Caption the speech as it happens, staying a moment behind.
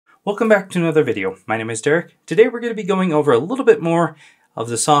Welcome back to another video. My name is Derek. Today we're going to be going over a little bit more of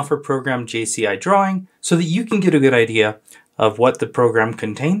the software program JCI Drawing so that you can get a good idea of what the program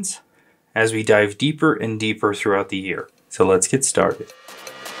contains as we dive deeper and deeper throughout the year. So let's get started.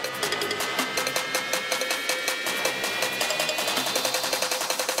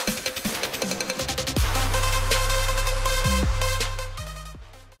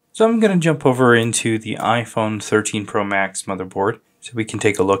 So I'm going to jump over into the iPhone 13 Pro Max motherboard so we can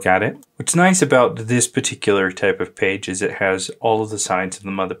take a look at it. What's nice about this particular type of page is it has all of the sides of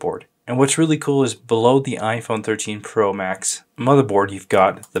the motherboard. And what's really cool is below the iPhone 13 Pro Max motherboard, you've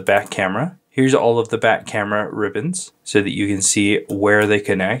got the back camera. Here's all of the back camera ribbons so that you can see where they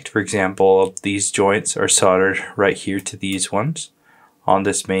connect. For example, these joints are soldered right here to these ones on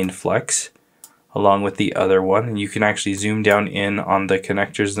this main flex, along with the other one. And you can actually zoom down in on the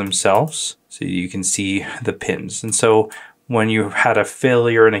connectors themselves so you can see the pins. And so when you had a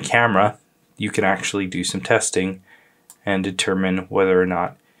failure in a camera, you can actually do some testing and determine whether or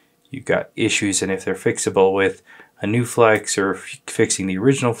not you've got issues and if they're fixable with a new flex or fixing the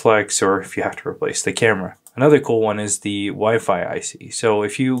original flex or if you have to replace the camera. Another cool one is the Wi-Fi IC. So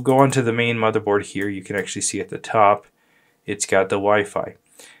if you go onto the main motherboard here, you can actually see at the top, it's got the Wi-Fi.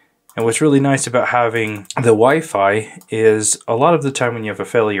 And what's really nice about having the Wi-Fi is a lot of the time when you have a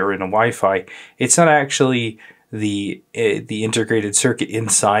failure in a Wi-Fi, it's not actually the integrated circuit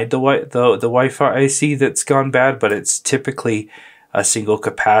inside the Wi-Fi IC that's gone bad, but it's typically a single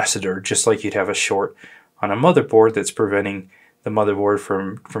capacitor, just like you'd have a short on a motherboard that's preventing the motherboard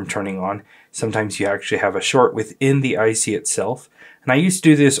from turning on. Sometimes you actually have a short within the IC itself. And I used to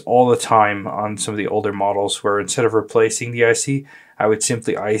do this all the time on some of the older models where instead of replacing the IC, I would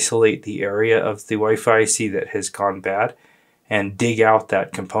simply isolate the area of the Wi-Fi IC that has gone bad and dig out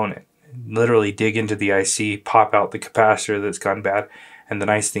that component. Literally dig into the IC, pop out the capacitor that's gone bad. And the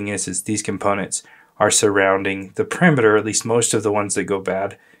nice thing is these components are surrounding the perimeter, at least most of the ones that go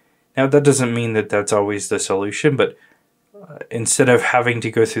bad. Now that doesn't mean that that's always the solution, but instead of having to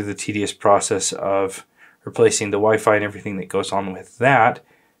go through the tedious process of replacing the Wi-Fi and everything that goes on with that,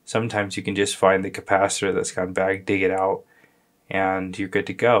 sometimes you can just find the capacitor that's gone bad, dig it out, and you're good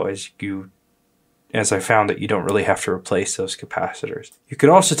to go. As I found that you don't really have to replace those capacitors. You could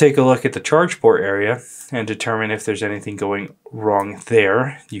also take a look at the charge port area and determine if there's anything going wrong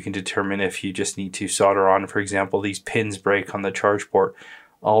there. You can determine if you just need to solder on, for example, these pins break on the charge port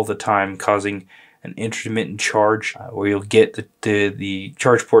all the time, causing an intermittent charge where you'll get the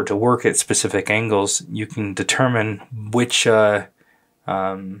charge port to work at specific angles. You can determine which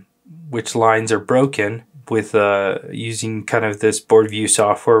lines are broken with using kind of this board view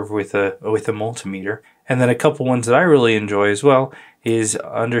software with a multimeter. And then a couple ones that I really enjoy as well is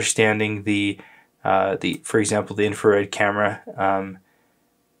understanding for example, the infrared camera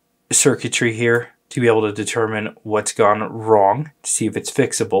circuitry here to be able to determine what's gone wrong, to see if it's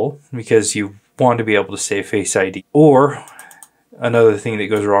fixable, because you want to be able to save Face ID. Or another thing that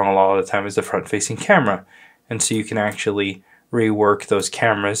goes wrong a lot of the time is the front-facing camera. And so you can actually rework those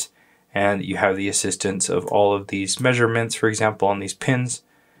cameras and you have the assistance of all of these measurements, for example, on these pins,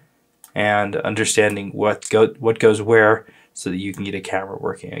 and understanding what goes where so that you can get a camera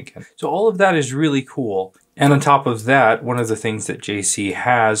working again. So all of that is really cool. And on top of that, one of the things that JC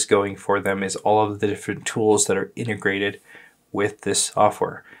has going for them is all of the different tools that are integrated with this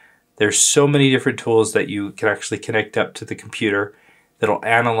software. There's so many different tools that you can actually connect up to the computer that'll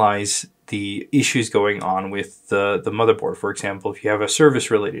analyze the issues going on with the motherboard. For example, if you have a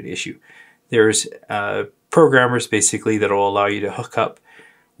service related issue, there's programmers basically that'll allow you to hook up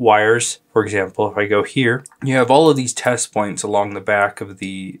wires. For example, if I go here, you have all of these test points along the back of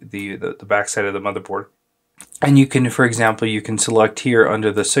the back side of the motherboard. And you can, for example, you can select here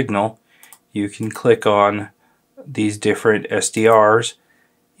under the signal, you can click on these different SDRs.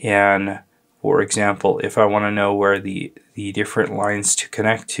 And for example, if I want to know where the different lines to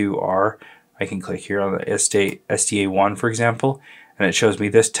connect to are, I can click here on the SDA1, for example, and it shows me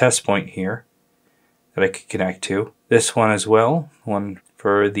this test point here that I could connect to. This one as well, one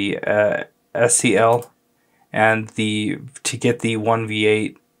for the SCL, and to get the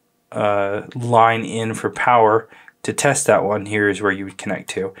 1V8 line in for power, to test that one, here is where you would connect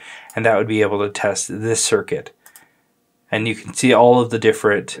to, and that would be able to test this circuit. And you can see all of the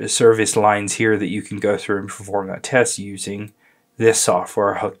different service lines here that you can go through and perform that test using this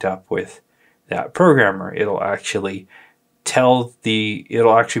software hooked up with that programmer. It'll actually provide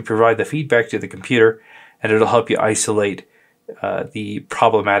the feedback to the computer, and it'll help you isolate the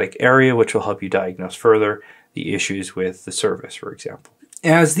problematic area, which will help you diagnose further the issues with the service, for example.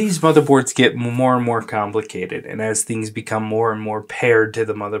 As these motherboards get more and more complicated, and as things become more and more paired to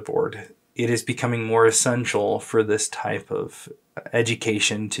the motherboard, it is becoming more essential for this type of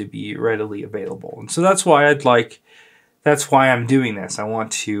education to be readily available. And so that's why I'm doing this. I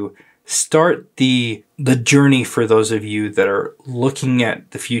want to start the journey for those of you that are looking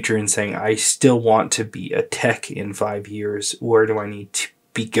at the future and saying, I still want to be a tech in 5 years. Where do I need to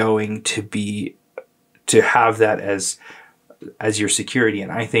be going to have that as your security?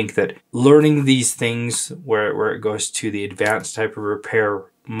 And I think that learning these things where it goes to the advanced type of repair,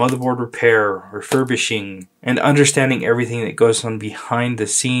 motherboard repair, refurbishing, and understanding everything that goes on behind the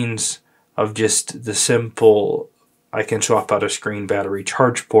scenes of just the simple, I can swap out a screen, battery,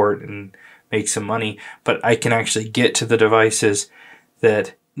 charge port, and make some money, but I can actually get to the devices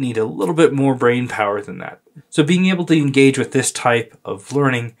that need a little bit more brain power than that. So being able to engage with this type of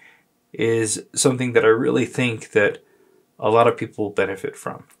learning is something that I really think that a lot of people benefit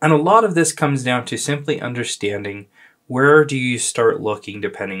from. And a lot of this comes down to simply understanding where do you start looking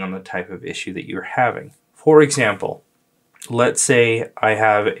depending on the type of issue that you're having. For example, let's say I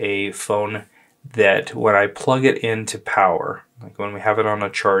have a phone that when I plug it into power, like when we have it on a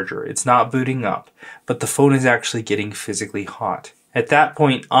charger, it's not booting up, but the phone is actually getting physically hot. At that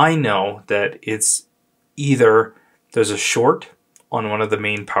point, I know that it's either there's a short on one of the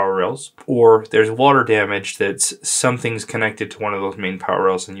main power rails, or there's water damage, that's something's connected to one of those main power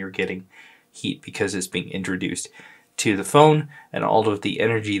rails and you're getting heat because it's being introduced to the phone, and all of the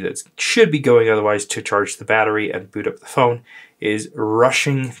energy that should be going otherwise to charge the battery and boot up the phone is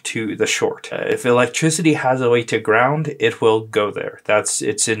rushing to the short. If electricity has a way to ground, it will go there. That's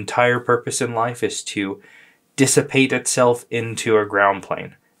its entire purpose in life, is to dissipate itself into a ground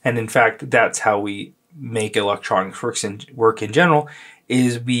plane. And in fact, that's how we make electronics work in general,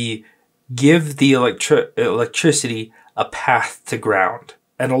 is we give the electricity a path to ground.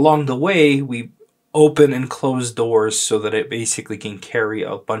 And along the way, we open and close doors so that it basically can carry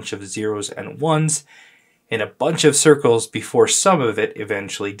a bunch of zeros and ones in a bunch of circles before some of it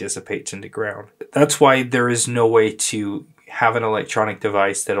eventually dissipates into ground. That's why there is no way to have an electronic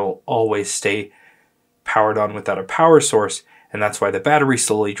device that'll always stay powered on without a power source. And that's why the battery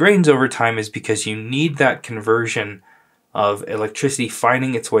slowly drains over time, is because you need that conversion of electricity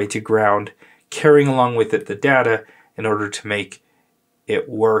finding its way to ground, carrying along with it the data in order to make it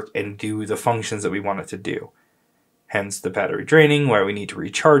work and do the functions that we want it to do. Hence the battery draining, where we need to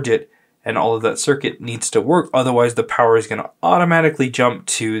recharge it, and all of that circuit needs to work. Otherwise, the power is going to automatically jump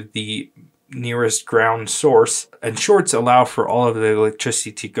to the nearest ground source, and shorts allow for all of the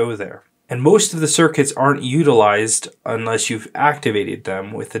electricity to go there. And most of the circuits aren't utilized unless you've activated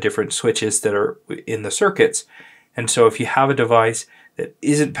them with the different switches that are in the circuits. And so if you have a device that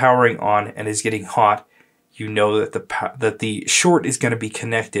isn't powering on and is getting hot, you know that the short is going to be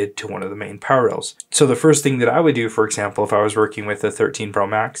connected to one of the main power rails. So the first thing that I would do, for example, if I was working with the 13 Pro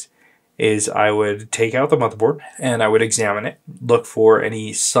Max, is I would take out the motherboard and I would examine it, look for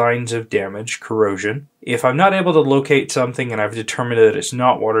any signs of damage, corrosion. If I'm not able to locate something and I've determined that it's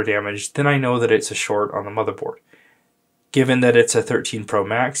not water damaged, then I know that it's a short on the motherboard. Given that it's a 13 Pro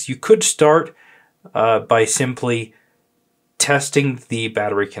Max, you could start by simply testing the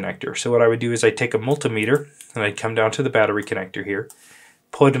battery connector. So what I would do is I'd take a multimeter and I'd come down to the battery connector here,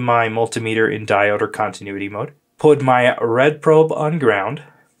 put my multimeter in diode or continuity mode, put my red probe on ground,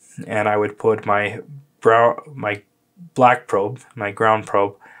 and I would put my black probe, my ground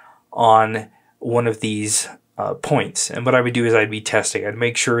probe, on one of these points. And what I would do is I'd be testing. I'd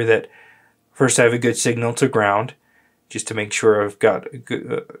make sure that first I have a good signal to ground, just to make sure I've got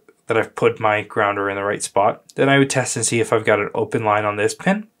that I've put my grounder in the right spot. Then I would test and see if I've got an open line on this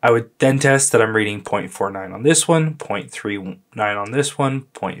pin. I would then test that I'm reading 0.49 on this one, 0.39 on this one,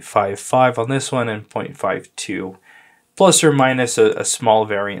 0.55 on this one, and 0.52. Plus or minus a small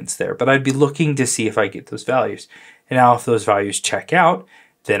variance there. But I'd be looking to see if I get those values. And now if those values check out,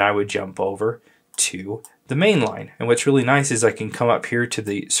 then I would jump over to the main line. And what's really nice is I can come up here to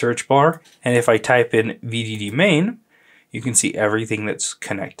the search bar, and if I type in VDD main, you can see everything that's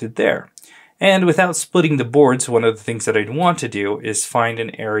connected there. And without splitting the boards, one of the things that I'd want to do is find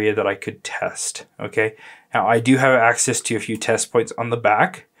an area that I could test. Okay. Now I do have access to a few test points on the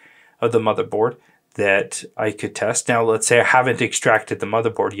back of the motherboard that I could test. Now let's say I haven't extracted the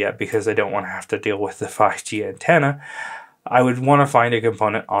motherboard yet because I don't want to have to deal with the 5G antenna. I would want to find a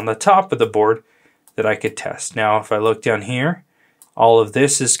component on the top of the board that I could test. Now if I look down here, all of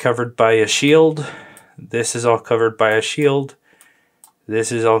this is covered by a shield. This is all covered by a shield.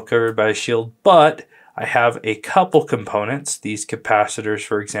 This is all covered by a shield, but I have a couple components, these capacitors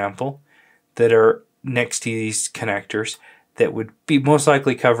for example, that are next to these connectors that would be most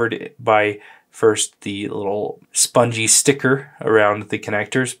likely covered by first the little spongy sticker around the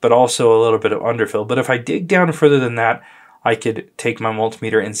connectors, but also a little bit of underfill. But if I dig down further than that, I could take my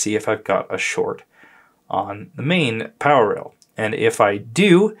multimeter and see if I've got a short on the main power rail. And if I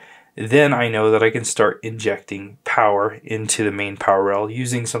do, then I know that I can start injecting power into the main power rail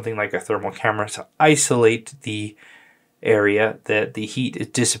using something like a thermal camera to isolate the area that the heat is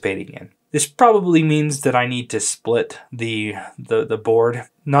dissipating in. This probably means that I need to split the board.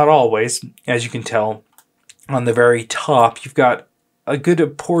 Not always. As you can tell, on the very top, you've got a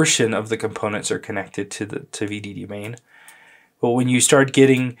good portion of the components are connected to VDD main. But when you start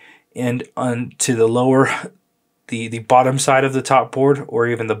getting onto the lower, the bottom side of the top board, or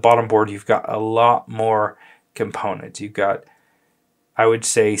even the bottom board, you've got a lot more components. You've got, I would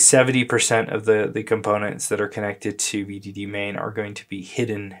say, 70% of the components that are connected to VDD main are going to be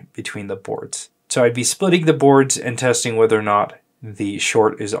hidden between the boards. So I'd be splitting the boards and testing whether or not the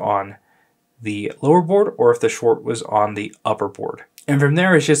short is on the lower board or if the short was on the upper board. And from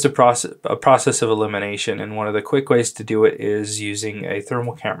there, it's just a process of elimination. And one of the quick ways to do it is using a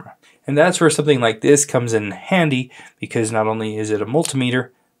thermal camera. And that's where something like this comes in handy, because not only is it a multimeter,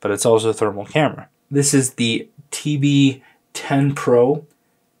 but it's also a thermal camera. This is the TB10 Pro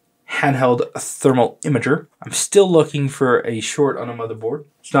handheld thermal imager. I'm still looking for a short on a motherboard.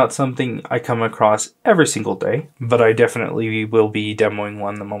 It's not something I come across every single day, but I definitely will be demoing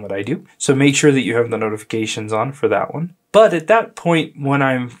one the moment I do. So make sure that you have the notifications on for that one. But at that point, when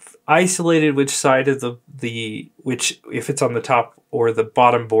I'm isolated which side of if it's on the top or the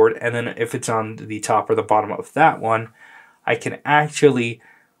bottom board, and then if it's on the top or the bottom of that one, I can actually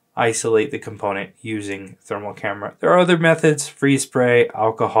isolate the component using thermal camera. There are other methods, freeze spray,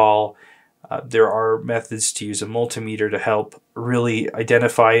 alcohol. There are methods to use a multimeter to help really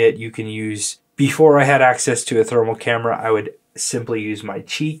identify it. You can use, before I had access to a thermal camera, I would simply use my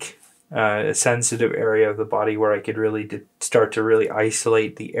cheek, a sensitive area of the body where I could really start to really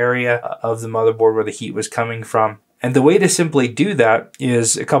isolate the area of the motherboard where the heat was coming from. And the way to simply do that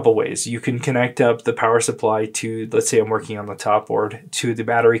is a couple ways. You can connect up the power supply to, let's say I'm working on the top board, to the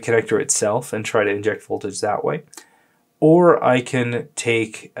battery connector itself and try to inject voltage that way. Or I can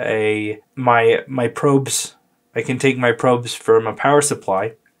take my probes. I can take my probes from a power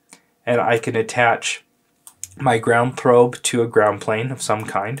supply and I can attach my ground probe to a ground plane of some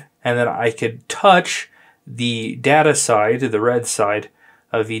kind. And then I could touch the data side, the red side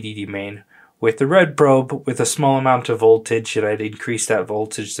of VDD main, with the red probe with a small amount of voltage, and I'd increase that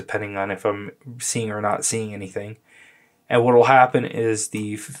voltage depending on if I'm seeing or not seeing anything. And what will happen is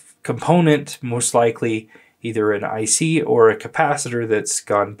the component, most likely either an IC or a capacitor that's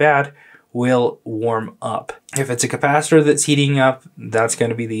gone bad, will warm up. If it's a capacitor that's heating up, that's going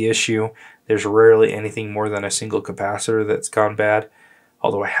to be the issue. There's rarely anything more than a single capacitor that's gone bad,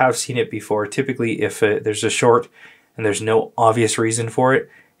 although I have seen it before. Typically, if there's a short and there's no obvious reason for it,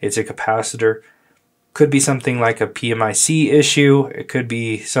 it's a capacitor. Could be something like a PMIC issue. It could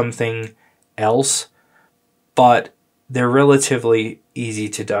be something else, but they're relatively easy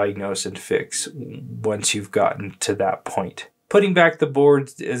to diagnose and fix once you've gotten to that point. Putting back the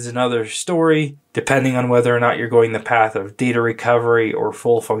boards is another story. Depending on whether or not you're going the path of data recovery or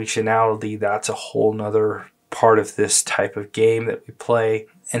full functionality, that's a whole nother part of this type of game that we play.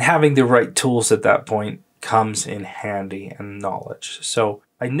 And having the right tools at that point comes in handy, and knowledge. So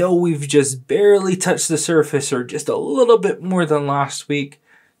I know we've just barely touched the surface, or just a little bit more than last week.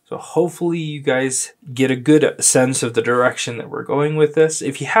 So hopefully you guys get a good sense of the direction that we're going with this.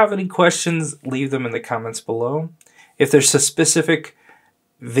 If you have any questions, leave them in the comments below. If there's a specific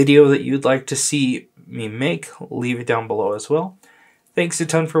video that you'd like to see me make, leave it down below as well. Thanks a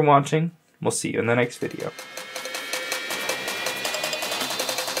ton for watching. We'll see you in the next video.